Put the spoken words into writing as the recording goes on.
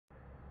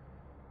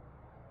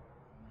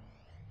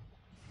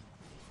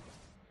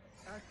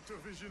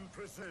Activision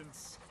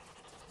presents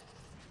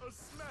a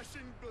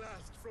smashing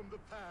blast from the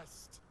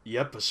past.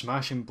 Yep, a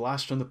smashing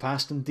blast from the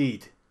past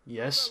indeed.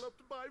 Yes.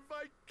 Developed by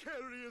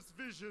Vicarious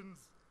Visions.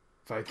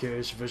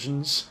 Vicarious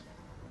Visions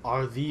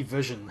are the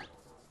vision.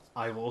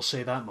 I will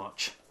say that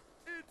much.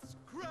 It's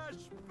Crash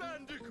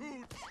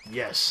Bandicoot.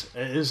 Yes,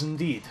 it is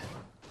indeed.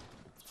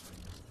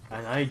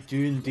 And I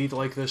do indeed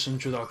like this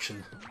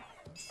introduction.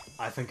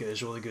 I think it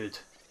is really good.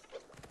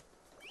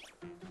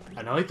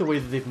 And I like the way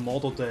that they've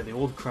modelled the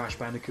old Crash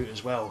Bandicoot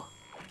as well.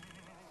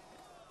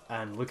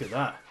 And look at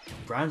that.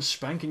 Brand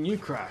spanking new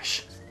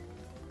Crash.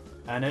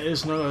 And it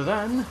is none other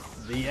than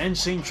the N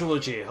Sane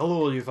Trilogy.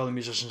 Hello you fellow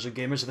musicians and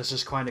gamers, this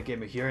is Quiet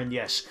Gamer here, and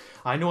yes,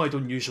 I know I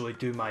don't usually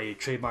do my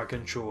trademark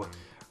intro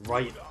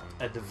right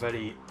at the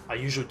very... I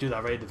usually do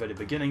that right at the very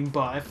beginning,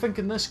 but I think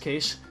in this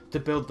case, to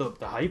build up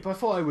the hype, I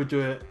thought I would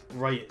do it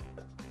right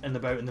in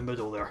about in the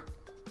middle there.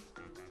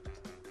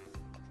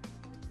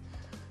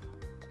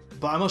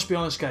 But I must be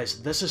honest guys,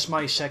 this is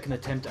my second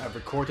attempt at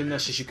recording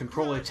this, as you can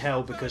probably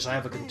tell because I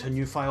have a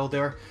continue file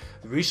there.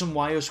 The reason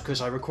why is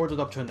because I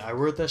recorded up to an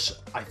hour of this.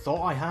 I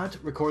thought I had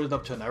recorded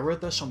up to an hour of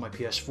this on my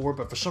PS4,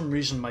 but for some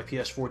reason my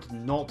PS4 did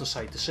not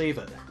decide to save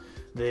it,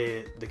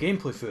 the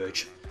gameplay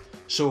footage.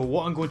 So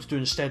what I'm going to do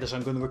instead is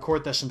I'm going to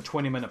record this in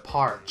 20-minute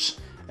parts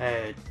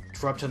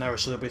for up to an hour,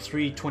 so there'll be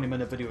 3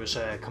 20-minute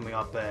videos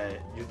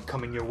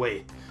coming your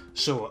way.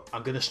 So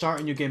I'm going to start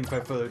a new game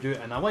without further ado,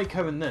 and I like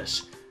how in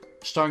this,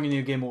 starting a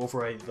new game will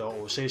override the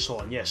auto save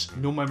slot, and yes,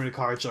 no memory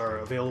cards are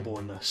available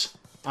in this.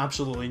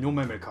 Absolutely no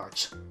memory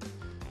cards.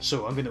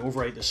 So I'm going to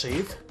overwrite the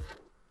save,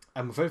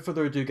 and without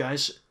further ado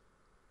guys,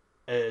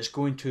 it is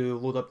going to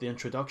load up the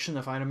introduction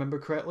if I remember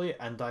correctly,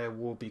 and I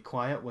will be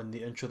quiet when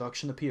the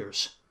introduction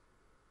appears.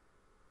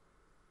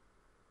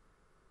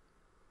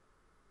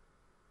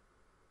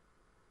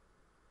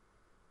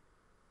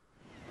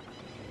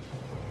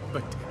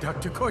 But,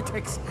 Dr.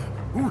 Cortex,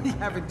 we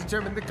haven't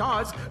determined the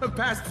cause of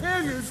past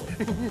failures.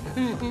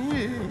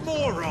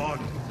 Moron!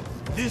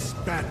 This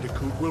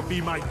Bandicoot will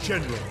be my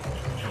general.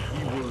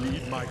 He will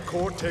lead my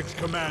Cortex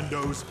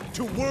commandos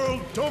to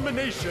world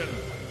domination.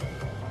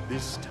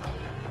 This time,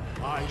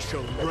 I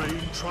shall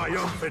reign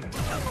triumphant.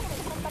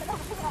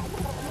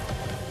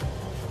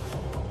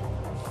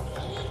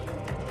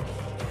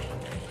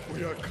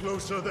 We are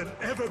closer than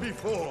ever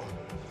before.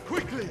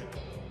 Quickly,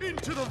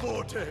 into the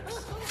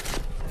vortex.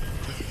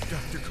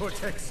 Dr.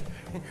 Cortex,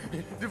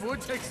 the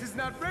vortex is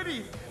not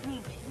ready.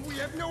 We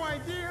have no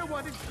idea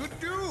what it could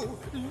do.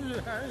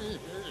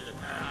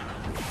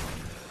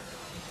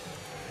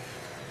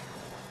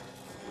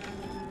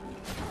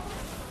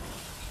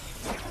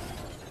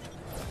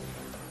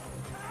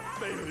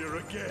 Failure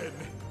again.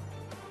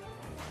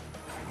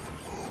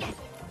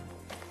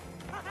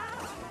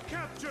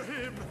 Capture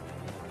him.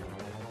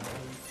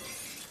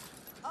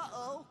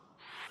 Uh-oh.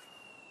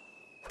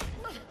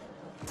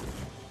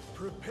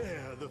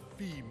 Prepare the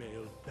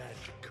female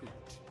Bandicoot.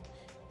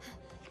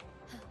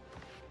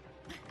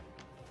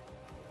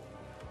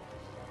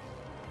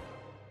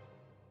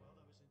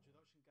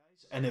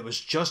 And it was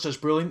just as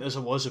brilliant as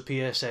it was at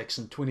PSX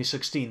in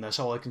 2016, that's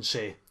all I can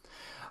say.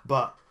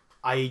 But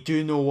I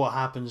do know what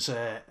happens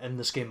in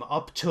this game.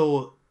 Up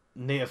till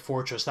Native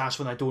Fortress, that's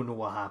when I don't know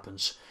what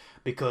happens.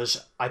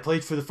 Because I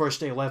played through the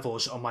first 8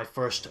 levels on my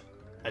first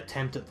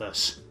attempt at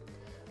this.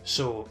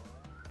 So...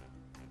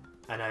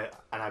 And I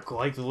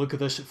like the look of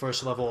this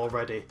first level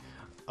already.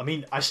 I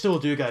mean, I still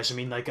do guys, I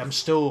mean, like, I'm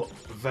still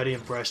very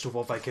impressed with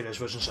what Vicarious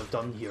Visions have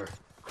done here.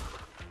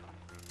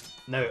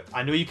 Now,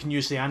 I know you can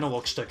use the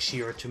analog sticks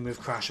here to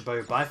move Crash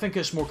about, but I think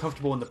it's more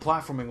comfortable in the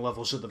platforming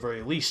levels at the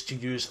very least to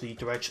use the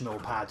directional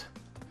pad.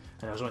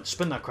 And I was going to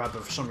spin that crab,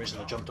 but for some reason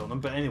I jumped on him,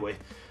 but anyway.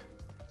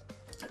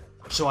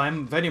 So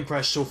I'm very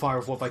impressed so far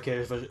with what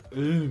Vicarious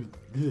Visions...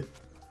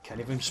 Can't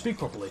even speak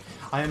properly.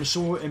 I am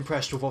so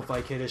impressed with what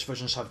Vicarious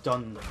Visions have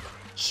done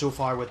so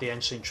far with the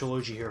N Sane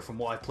Trilogy here from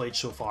what I've played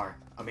so far.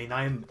 I mean,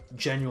 I am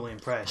genuinely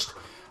impressed.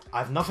 I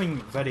have nothing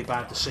very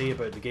bad to say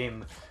about the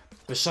game,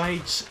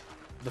 besides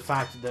the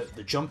fact that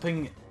the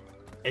jumping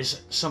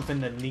is something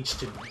that needs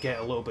to get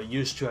a little bit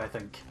used to, I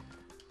think.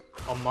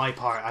 On my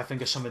part, I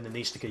think it's something that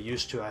needs to get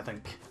used to, I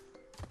think.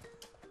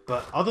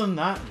 But other than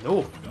that,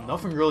 no,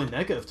 nothing really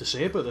negative to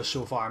say about this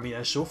so far. I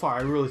mean, so far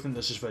I really think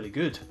this is very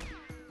good.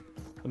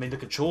 I mean, the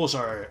controls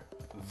are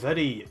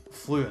very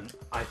fluent,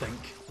 I think.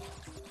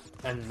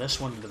 In this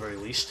one, at the very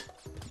least.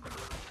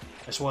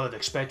 That's what I'd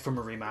expect from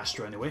a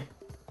remaster, anyway.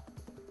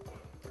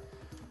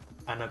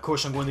 And of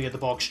course, I'm going to get the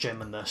box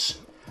gem in this.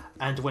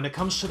 And when it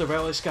comes to the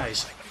relics,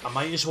 guys, I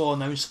might as well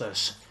announce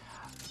this.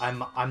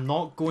 I'm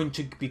not going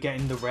to be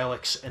getting the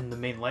relics in the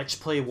main Let's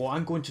Play. What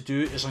I'm going to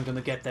do is I'm going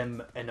to get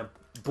them in a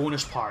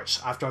bonus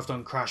parts after I've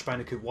done Crash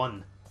Bandicoot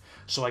 1.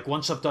 So, like,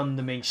 once I've done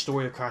the main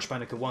story of Crash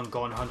Bandicoot 1,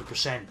 gone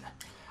 100%.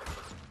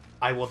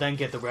 I will then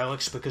get the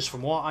relics, because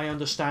from what I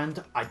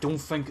understand, I don't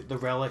think the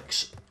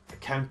relics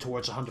count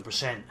towards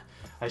 100%.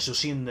 As you'll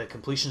see in the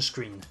completion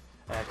screen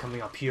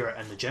coming up here,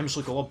 and the gems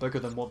look a lot bigger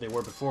than what they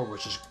were before,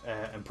 which is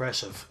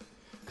impressive.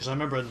 Because I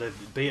remember in the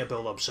beta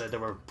build-ups they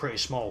were pretty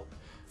small.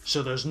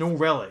 So there's no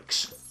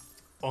relics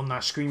on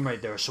that screen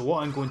right there. So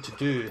what I'm going to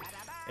do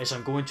is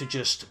I'm going to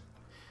just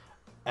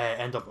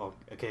end up... Oh,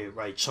 okay,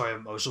 right, sorry,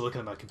 I was looking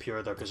at my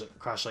computer there because it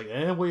crashed like,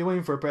 what are you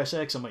waiting for, press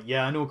X? I'm like,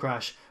 yeah, I know,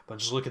 Crash, but I'm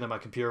just looking at my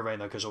computer right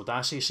now because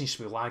Audacity seems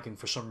to be lagging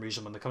for some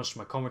reason when it comes to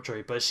my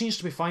commentary, but it seems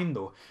to be fine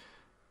though.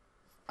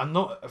 I'm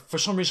not, for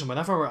some reason,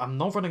 whenever I'm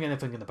not running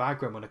anything in the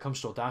background when it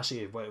comes to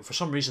Audacity, for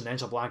some reason it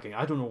ends up lagging.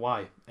 I don't know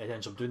why it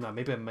ends up doing that.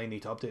 Maybe I might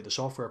need to update the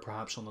software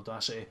perhaps on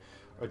Audacity,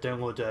 or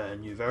download a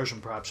new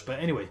version perhaps. But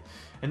anyway,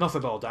 enough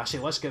about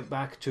Audacity, let's get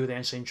back to the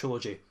N Sane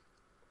Trilogy.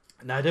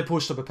 Now, I did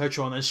post up a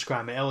picture on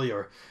Instagram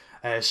earlier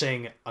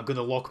saying I'm going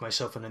to lock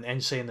myself in an N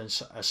Sane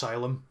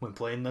asylum when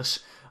playing this.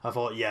 I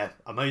thought, yeah,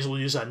 I might as well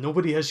use that.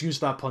 Nobody has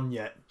used that pun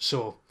yet,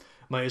 so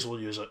might as well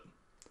use it.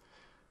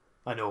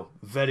 I know,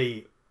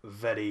 very,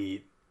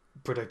 very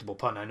predictable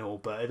pun, I know,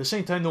 but at the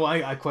same time, though,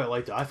 I quite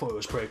liked it. I thought it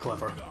was pretty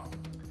clever.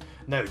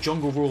 Now,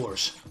 Jungle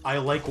Rollers. I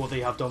like what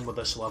they have done with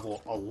this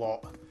level a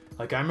lot.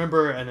 Like, I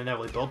remember in an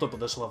early build-up of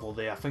this level,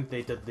 I think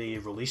they did the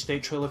release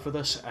date trailer for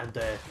this, and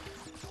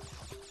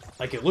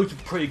like, it looked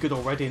pretty good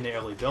already in the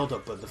early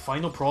build-up, but the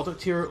final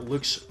product here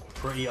looks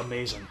pretty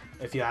amazing,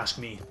 if you ask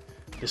me.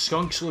 The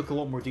skunks look a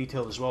lot more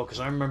detailed as well, because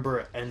I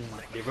remember in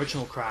the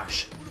original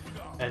Crash,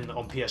 and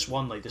on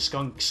PS1, like, the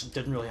skunks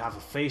didn't really have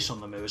a face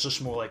on them. It was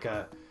just more like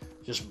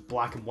just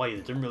black and white.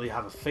 It didn't really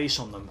have a face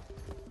on them.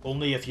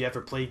 Only if you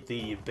ever played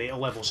the beta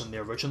levels in the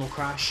original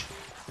Crash,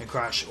 and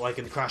Crash, like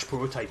in the Crash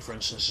Prototype, for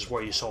instance, is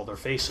where you saw their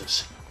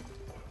faces.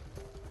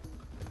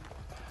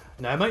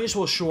 Now, I might as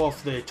well show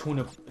off the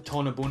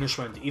Tona bonus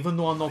round, even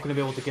though I'm not going to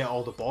be able to get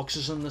all the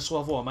boxes in this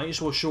level. I might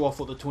as well show off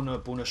what the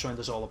Tona bonus round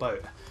is all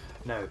about.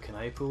 Now, can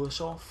I pull this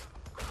off?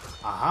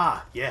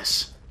 Aha!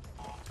 Yes!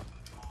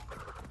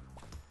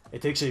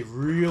 It takes a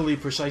really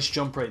precise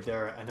jump right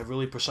there, and a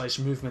really precise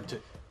movement to...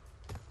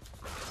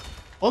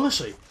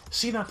 Honestly,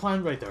 see that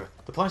plant right there?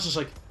 The plant's just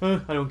like,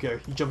 I don't care,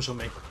 he jumps on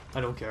me.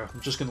 I don't care,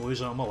 I'm just going to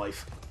lose it on my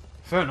life.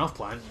 Fair enough,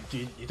 plant.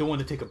 You don't want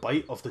to take a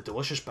bite of the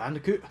delicious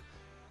Bandicoot?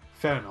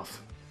 Fair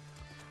enough.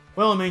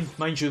 Well, I mean,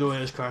 mind you though,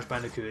 it is Crash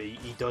Bandicoot,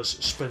 he does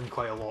spin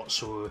quite a lot,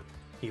 so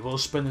he will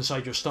spin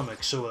inside your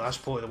stomach, so that's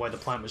probably why the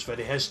plant was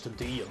very hesitant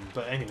to eat him,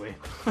 but anyway.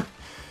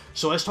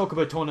 So let's talk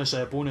about Tona's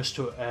bonus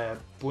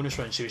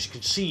round series. You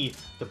can see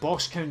the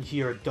box count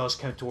here does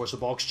count towards the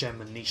box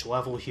gem in each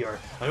level here.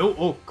 And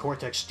oh,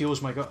 Cortex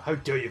steals my how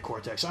dare you,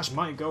 Cortex, that's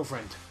my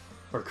girlfriend.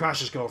 Or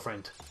Crash's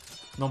girlfriend.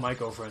 Not my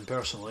girlfriend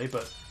personally,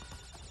 but...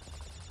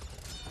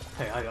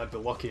 Hey, I'd be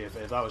lucky if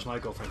that was my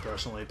girlfriend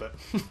personally, but...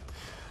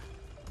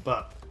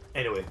 But...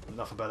 Anyway,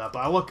 enough about that.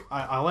 But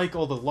I like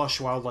all the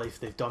lush wildlife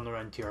they've done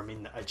around here. I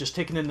mean, just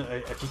taking in,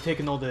 if you've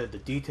taken all the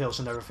details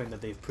and everything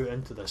that they've put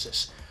into this,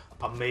 it's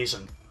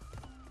amazing.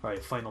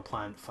 Right, final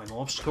plant, final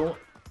obstacle,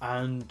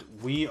 and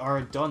we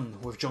are done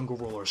with Jungle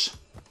Rollers.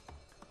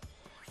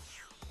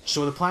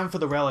 So the plan for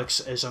the relics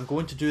is I'm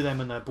going to do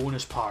them in a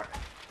bonus part,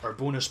 or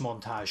bonus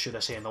montage, should I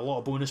say, in a lot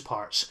of bonus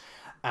parts.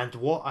 And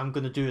what I'm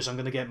going to do is I'm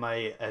going to get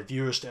my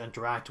viewers to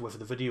interact with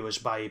the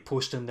videos by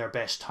posting their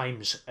best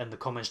times in the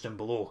comments down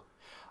below.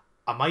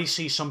 I might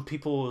see some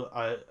people,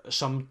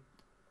 some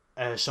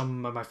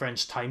of my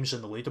friends' times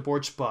in the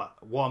leaderboards, but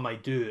what I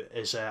might do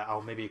is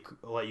I'll maybe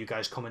let you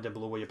guys comment down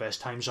below what your best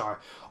times are.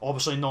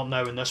 Obviously not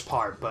now in this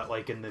part, but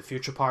like in the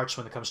future parts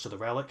when it comes to the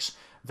relics,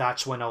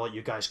 that's when I'll let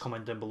you guys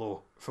comment down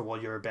below for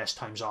what your best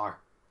times are.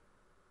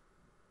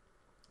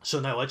 So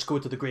now let's go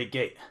to the Great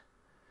Gate.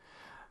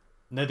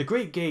 Now the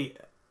Great Gate,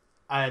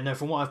 now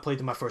from what I've played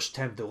in my first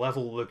attempt, the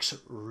level looks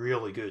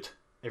really good.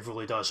 It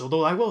really does.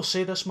 Although I will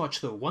say this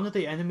much though, one of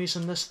the enemies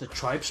in this, the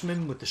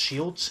tribesmen with the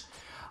shields,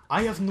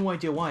 I have no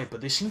idea why,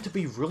 but they seem to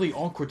be really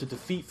awkward to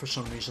defeat for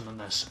some reason in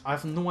this. I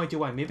have no idea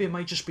why. Maybe it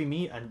might just be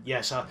me, and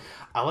yes,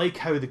 I like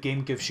how the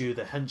game gives you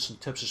the hints and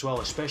tips as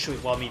well, especially,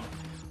 well, I mean,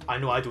 I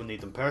know I don't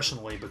need them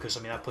personally, because, I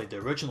mean, I played the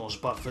originals,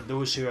 but for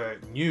those who are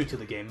new to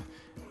the game,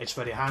 it's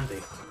very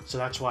handy. So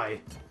that's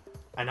why,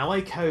 and I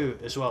like how,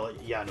 as well,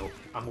 yeah, no,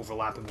 I'm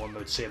overlapping what I'm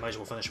about to say, I might as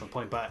well finish my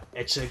point, but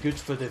it's good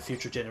for the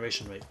future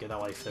generation, right, get that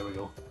life, there we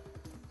go.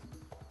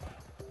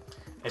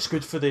 It's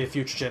good for the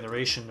future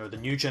generation, or the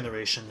new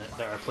generation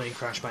that are playing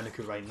Crash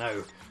Bandicoot right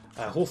now.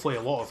 Hopefully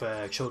a lot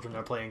of children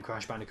are playing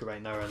Crash Bandicoot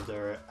right now and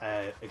they're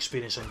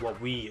experiencing what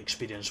we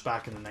experienced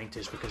back in the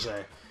 90s, because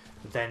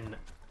then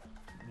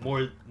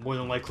more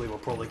than likely we'll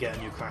probably get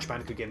a new Crash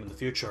Bandicoot game in the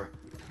future.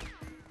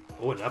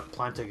 Oh, and that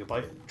plant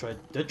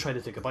did try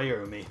to take a bite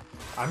out of me.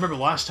 I remember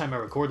last time I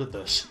recorded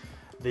this,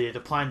 the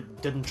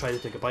plant didn't try to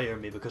take a bite out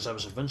of me because I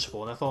was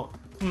invincible, and I thought,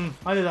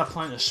 either that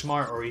plant is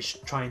smart or he's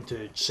trying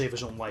to save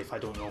his own life, I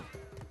don't know.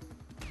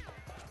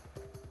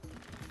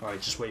 Alright,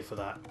 just wait for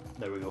that.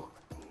 There we go.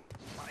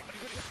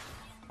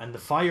 And the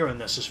fire in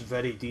this is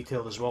very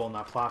detailed as well on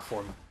that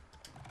platform.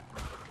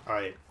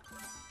 Alright.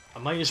 I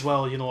might as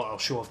well, you know what, I'll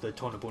show off the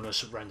Tona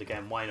bonus round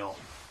again, why not?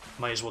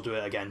 Might as well do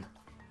it again.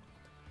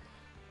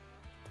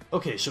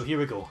 Okay, so here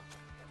we go.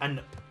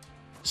 And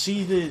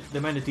see the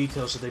amount of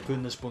details that they put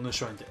in this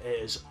bonus round,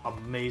 it is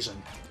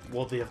amazing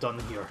what they have done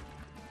here.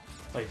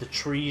 Like, the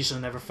trees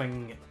and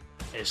everything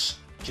is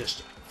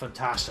just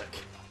fantastic.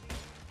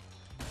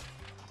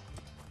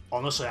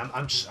 honestly,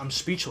 I'm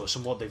speechless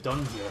on what they've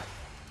done here.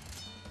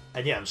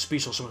 And yeah, I'm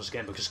speechless once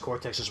again because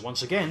Cortex has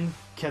once again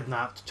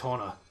kidnapped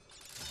Tawna.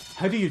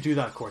 How do you do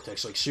that,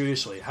 Cortex? Like,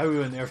 seriously, how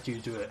on earth do you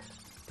do it?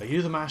 Are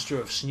you the master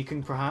of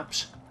sneaking,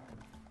 perhaps?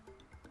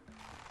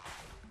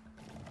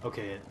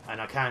 Okay,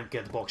 and I can't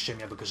get the box gem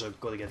yet because I've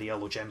got to get the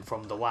yellow gem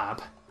from the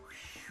lab.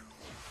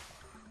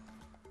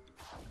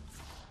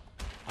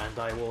 And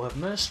I will have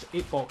missed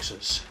 8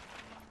 boxes.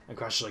 And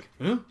Crash is like,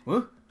 huh?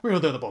 What? Where are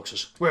the other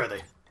boxes? Where are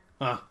they?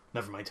 Ah,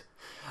 never mind.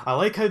 I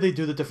like how they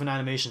do the different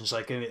animations,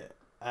 like,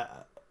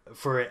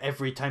 for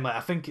every time, like,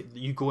 I think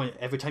you go in,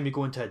 every time you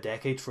go into a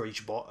decade for each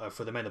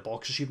for the amount of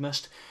boxes you've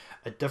missed,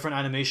 a different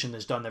animation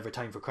is done every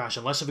time for Crash,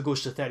 unless if it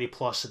goes to 30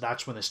 plus,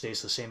 that's when it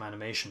stays the same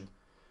animation.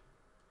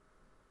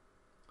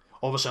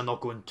 Obviously I'm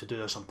not going to do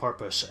this on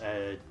purpose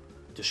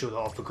to show that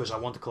off because I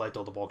want to collect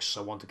all the boxes,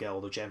 I want to get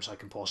all the gems I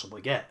can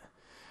possibly get.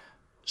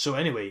 So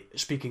anyway,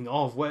 speaking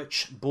of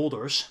which,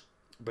 boulders,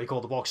 break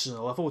all the boxes in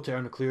the level to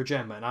earn a clear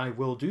gem, and I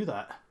will do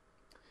that.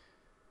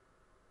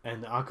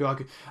 And Aku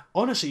Aku,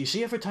 honestly, you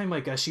see every time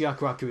like I see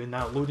Aku Aku in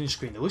that loading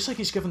screen, it looks like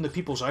he's given the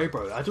people's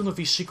eyebrow. I don't know if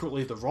he's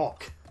secretly the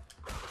Rock.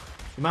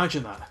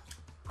 Imagine that.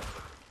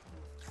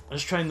 I'm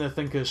just trying to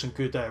think of some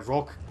good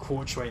Rock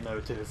quotes right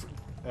now to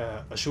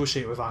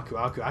associate with Aku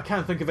Aku. I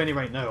can't think of any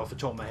right now off the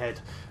top of my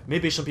head.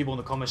 Maybe some people in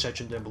the comment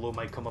section down below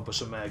might come up with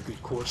some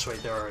good quotes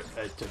right there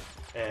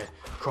to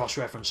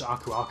cross-reference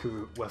Aku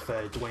Aku with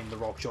Dwayne The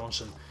Rock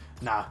Johnson.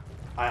 Nah,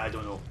 I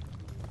don't know.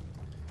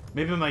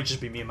 Maybe it might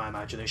just be me and my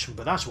imagination,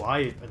 but that's what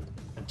I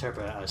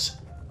interpret it as.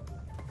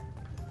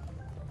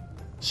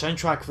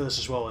 Soundtrack for this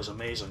as well is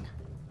amazing.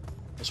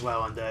 As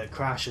well, and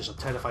Crash has a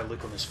terrified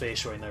look on his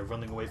face right now,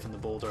 running away from the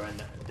boulder,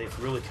 and they've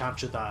really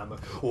captured that.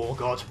 Oh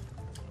god.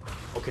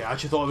 Okay, I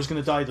actually thought I was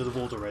going to die to the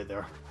boulder right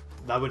there.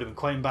 That would have been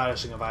quite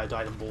embarrassing if I had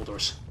died on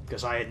boulders,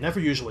 because I never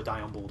usually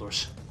die on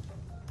boulders.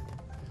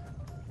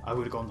 I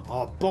would have gone,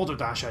 oh, boulder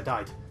dash, I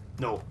died.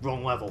 No,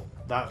 wrong level.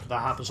 That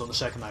happens on the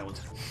second island.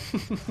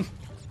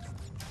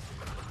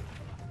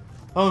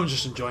 I'm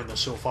just enjoying this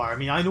so far. I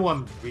mean, I know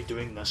I'm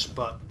redoing this,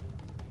 but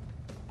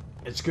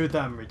it's good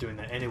that I'm redoing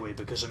it anyway,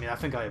 because I mean, I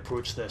think I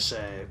approached this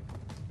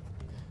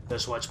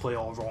this Let's Play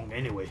all wrong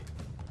anyway.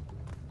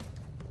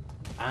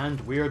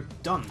 And we're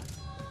done.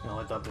 I'll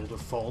let that boulder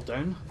fall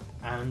down,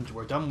 and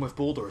we're done with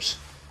boulders.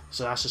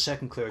 So that's the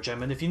second clear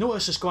gem, and if you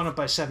notice it's gone up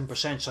by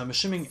 7%, so I'm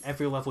assuming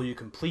every level you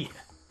complete,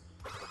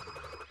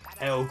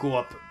 it'll go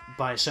up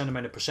by a certain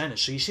amount of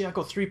percentage. So you see I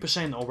got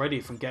 3% already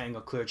from getting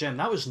a clear gem.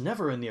 That was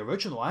never in the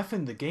original. I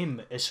think the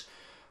game is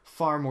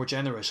far more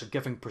generous at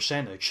giving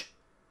percentage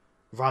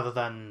rather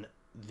than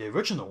the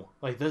original.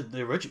 Like the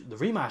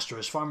remaster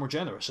is far more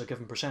generous at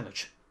giving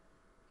percentage.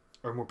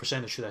 Or more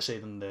percentage, should I say,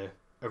 than the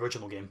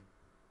original game.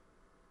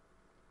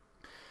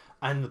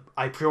 And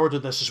I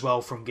pre-ordered this as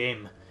well from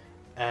Game.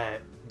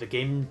 The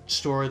game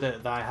store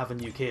that I have in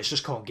the UK, it's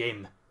just called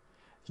Game.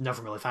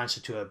 Nothing really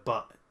fancy to it,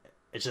 but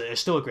it's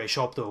still a great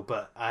shop though.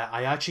 But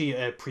I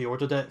actually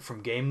pre-ordered it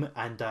from Game,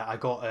 and I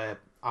got a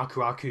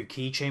Aku Aku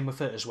keychain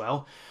with it as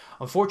well.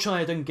 Unfortunately,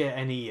 I didn't get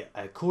any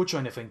codes or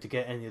anything to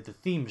get any of the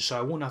themes, so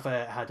I won't have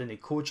had any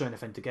codes or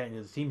anything to get any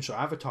of the themes or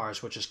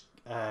avatars, which is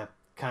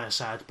kind of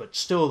sad. But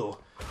still though,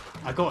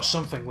 I got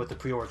something with the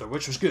pre-order,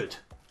 which was good.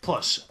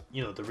 Plus,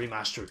 you know, the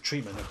remastered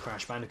treatment of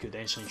Crash Bandicoot, the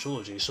N Sane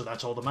Trilogy, so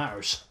that's all that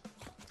matters.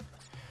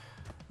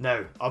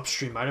 Now,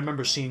 upstream, I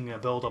remember seeing a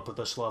build-up of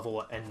this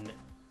level in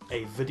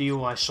a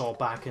video I saw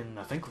back in,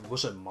 I think,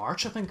 was it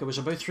March? I think it was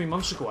about 3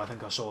 months ago I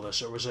think I saw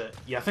this, or was it,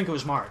 yeah, I think it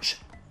was March.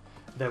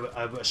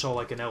 I saw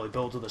like an early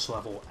build of this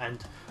level,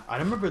 and I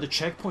remember the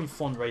checkpoint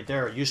font right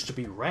there used to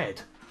be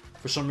red,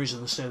 for some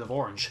reason instead of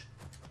orange.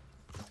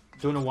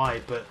 Don't know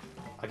why, but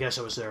I guess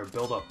it was their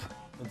build-up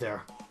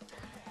there.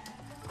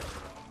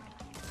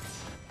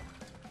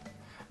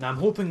 Now I'm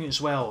hoping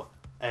as well,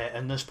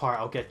 in this part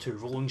I'll get to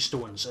Rolling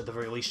Stones at the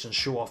very least and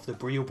show off the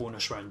Brio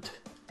bonus round.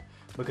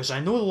 Because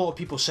I know a lot of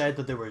people said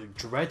that they were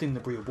dreading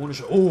the Brio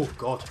bonus round. Oh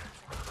god!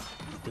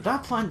 Did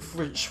that plant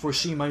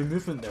foresee my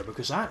movement there?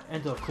 Because that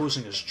ended up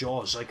closing its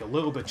jaws like a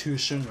little bit too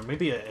soon, or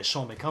maybe it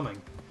saw me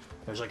coming.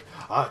 I was like,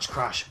 ah, it's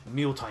Crash,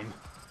 mealtime.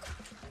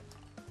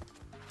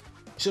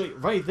 See,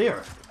 like, right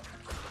there.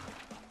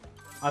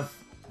 I've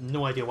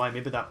no idea why,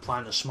 maybe that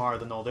plant is smarter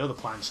than all the other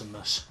plants in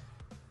this.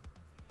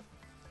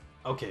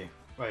 Okay,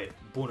 right,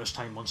 bonus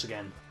time once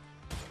again.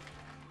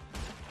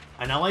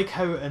 And I like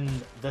how in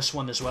this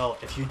one as well,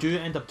 if you do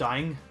end up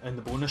dying in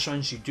the bonus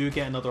rounds, you do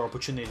get another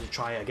opportunity to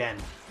try again.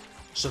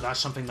 So that's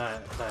something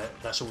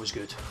that's always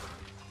good.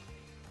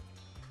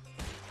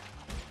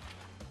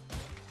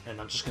 And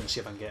I'm just going to see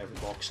if I can get every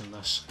box in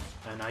this.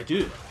 And I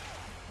do.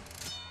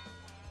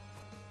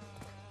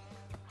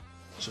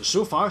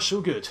 So far,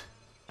 so good.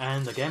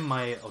 And again,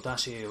 my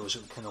Audacity was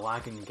kind of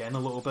lagging again a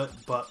little bit,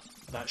 but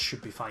that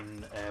should be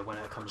fine when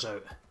it comes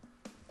out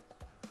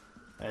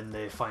in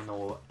the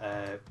final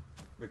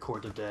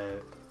recorded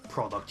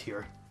product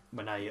here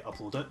when I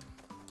upload it.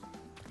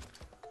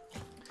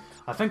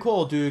 I think what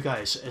I'll do,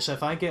 guys, is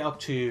if I get up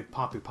to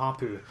Papu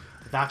Papu,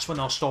 that's when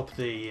I'll stop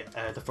the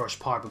first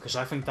part, because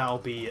I think that'll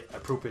be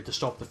appropriate to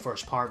stop the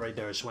first part right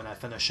there, is when I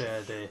finish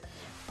the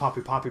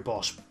Papu Papu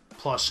boss.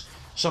 Plus,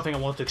 something I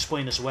want to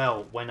explain as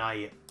well, when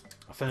I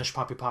finish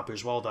Papu Papu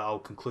as well, that I'll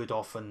conclude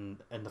off in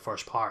the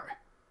first part.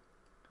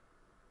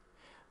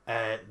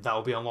 That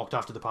will be unlocked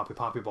after the Papu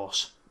Papu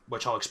boss,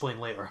 which I'll explain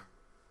later.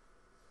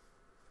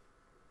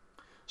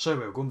 So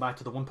we're going back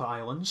to the Wumpa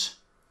Islands.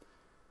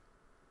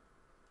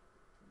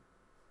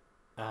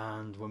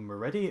 And when we're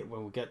ready,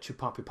 we'll get to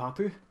Papu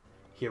Papu.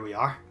 Here we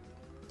are.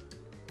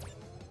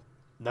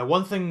 Now,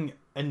 one thing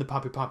in the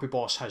Papu Papu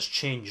boss has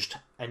changed,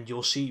 and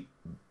you'll see...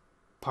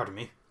 Pardon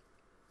me.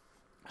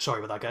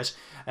 Sorry about that,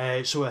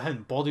 guys. So a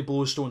hint, body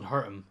blows don't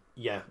hurt him.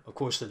 Yeah, of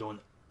course they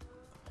don't.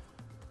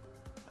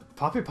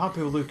 Papu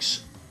Papu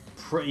looks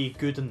pretty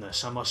good in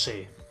this, I must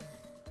say.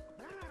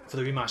 For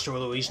the remaster,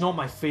 although he's not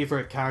my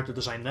favourite character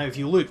design. Now, if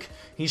you look,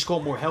 he's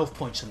got more health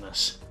points in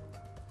this.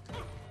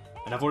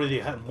 And I've already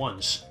hit him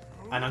once.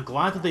 And I'm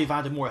glad that they've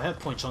added more hit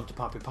points onto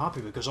Papu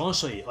Papu, because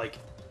honestly, like,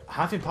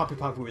 having Papu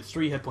Papu with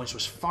 3 hit points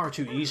was far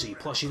too easy.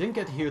 Plus, you didn't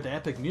get to hear the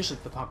epic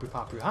music that Papu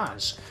Papu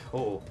has.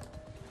 Uh-oh.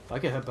 If I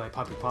get hit by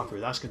Papu Papu,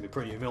 that's going to be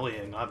pretty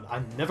humiliating.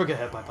 I never get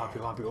hit by Papu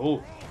Papu.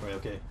 Oh, right,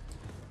 okay.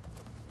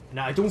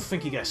 Now, I don't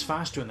think he gets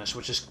faster in this,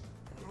 which is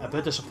a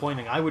bit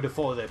disappointing. I would have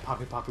thought that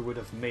Papu Papu would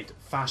have made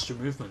faster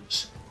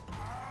movements.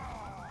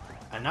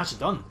 And that's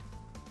done.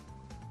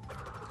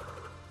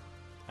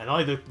 And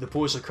I like the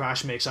pose that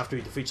Crash makes after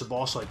he defeats a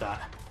boss like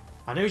that.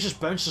 And now he just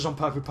bounces on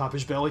Papu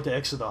Papu's belly to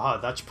exit the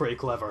HUD. That's pretty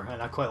clever,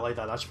 and I quite like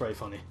that. That's very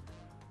funny.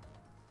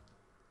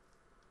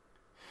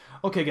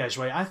 Okay, guys,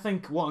 right, I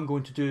think what I'm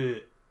going to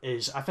do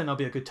is, I think that'll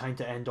be a good time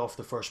to end off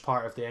the first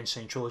part of the N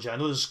Sane Trilogy. I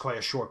know this is quite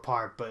a short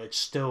part, but it's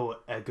still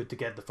good to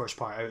get the first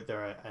part out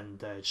there and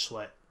just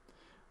let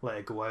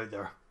it go out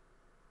there.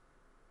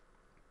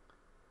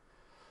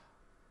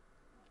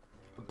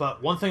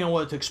 But one thing I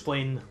wanted to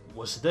explain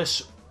was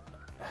this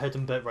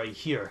hidden bit right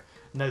here.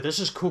 Now, this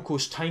is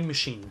Coco's time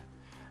machine.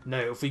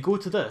 Now, if we go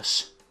to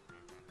this,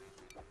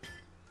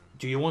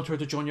 do you want her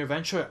to join your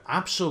adventure?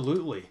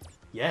 Absolutely.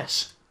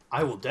 Yes,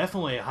 I will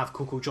definitely have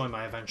Coco join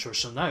my adventure.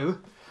 So now,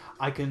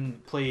 I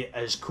can play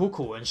as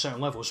Coco in certain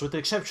levels. With the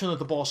exception of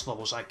the boss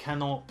levels, I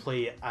cannot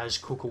play as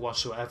Coco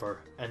whatsoever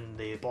in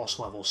the boss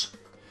levels.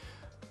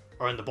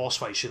 Or in the boss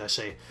fight, should I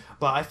say.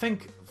 But I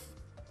think,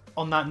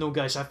 on that note,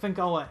 guys, I think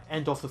I'll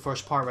end off the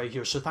first part right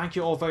here. So thank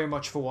you all very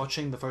much for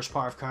watching the first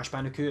part of Crash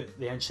Bandicoot,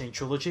 the N Sane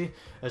Trilogy.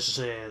 This is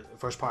the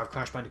first part of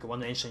Crash Bandicoot 1,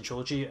 the N Sane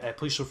Trilogy.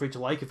 Please feel free to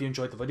like if you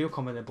enjoyed the video,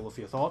 comment in below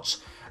for your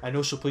thoughts. And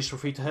also please feel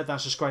free to hit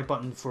that subscribe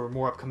button for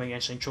more upcoming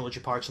N Sane Trilogy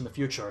parts in the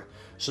future.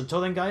 So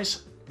until then,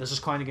 guys, this is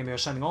Klein Game here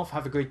signing off.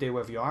 Have a great day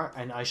wherever you are,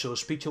 and I shall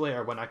speak to you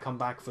later when I come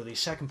back for the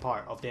second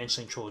part of the N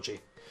Sane Trilogy.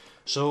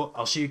 So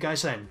I'll see you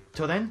guys then.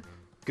 Till then,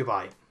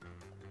 goodbye.